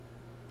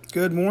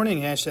Good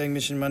morning, hashtag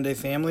Mission Monday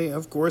family.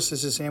 Of course,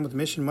 this is Sam with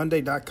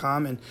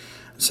MissionMonday.com, and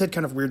I just had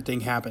kind of weird thing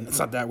happen. It's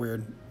not that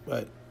weird,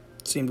 but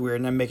it seemed weird,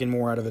 and I'm making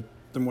more out of it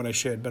than what I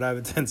should, but I have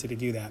a tendency to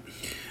do that.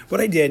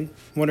 What I did,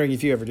 wondering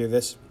if you ever do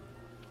this,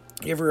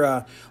 you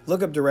ever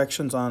look up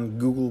directions on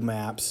Google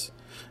Maps,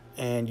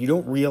 and you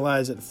don't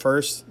realize at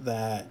first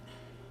that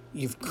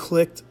you've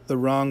clicked the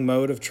wrong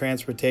mode of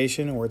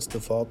transportation, or it's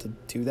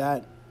defaulted to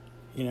that?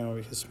 You know,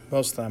 because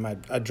most of the time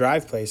I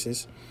drive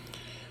places.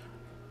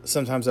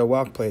 Sometimes I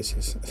walk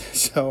places.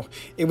 So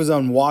it was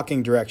on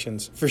walking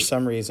directions for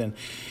some reason.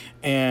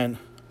 And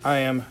I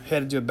am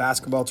headed to a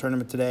basketball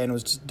tournament today and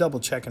was just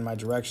double checking my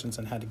directions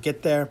and had to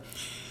get there.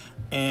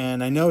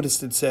 And I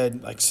noticed it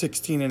said like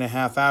 16 and a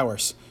half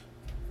hours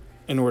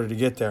in order to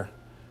get there.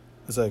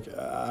 It's like,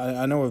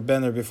 I know I've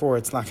been there before.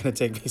 It's not going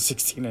to take me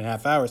 16 and a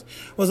half hours.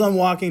 It was on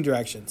walking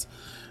directions.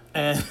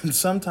 And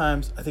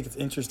sometimes I think it's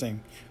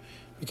interesting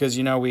because,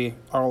 you know, we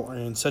are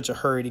in such a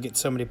hurry to get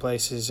so many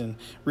places, and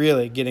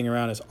really getting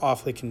around is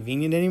awfully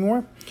convenient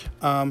anymore.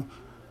 I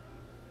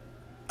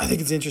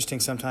think it's interesting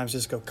sometimes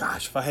just go,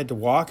 gosh, if I had to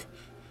walk,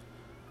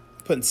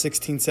 putting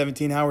 16,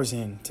 17 hours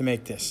in to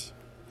make this.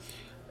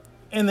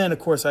 And then, of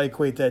course, I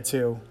equate that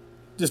to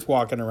just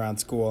walking around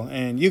school.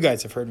 And you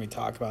guys have heard me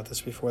talk about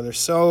this before. There's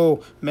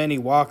so many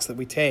walks that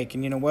we take,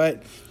 and you know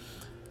what?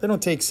 They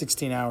don't take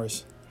 16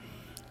 hours.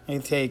 They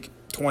take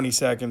 20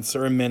 seconds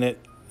or a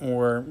minute,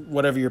 or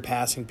whatever your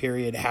passing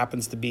period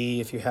happens to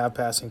be if you have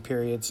passing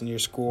periods in your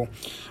school.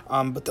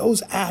 But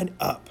those add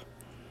up.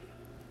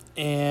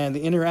 And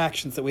the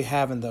interactions that we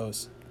have in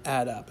those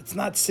add up. It's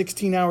not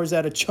 16 hours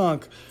at a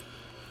chunk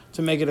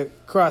to make it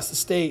across the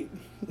state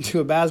to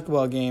a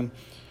basketball game.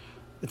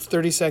 It's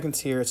 30 seconds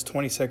here, it's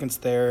 20 seconds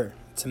there,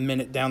 it's a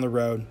minute down the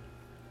road.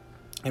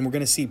 And we're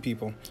going to see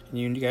people. And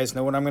you guys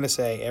know what I'm going to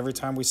say. Every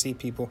time we see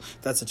people,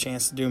 that's a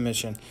chance to do a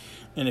mission.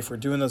 And if we're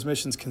doing those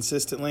missions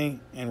consistently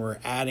and we're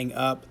adding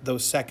up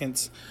those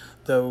seconds,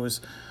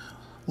 those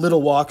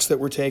little walks that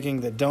we're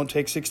taking that don't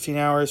take 16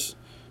 hours,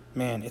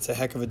 man, it's a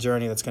heck of a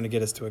journey that's going to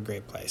get us to a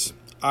great place.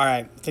 All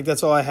right. I think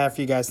that's all I have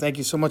for you guys. Thank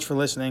you so much for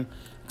listening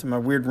to my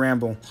weird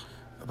ramble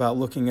about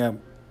looking up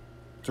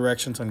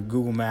directions on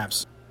Google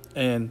Maps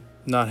and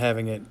not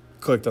having it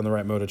clicked on the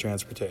right mode of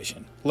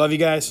transportation. Love you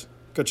guys.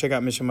 Go check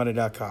out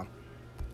MissionMonday.com.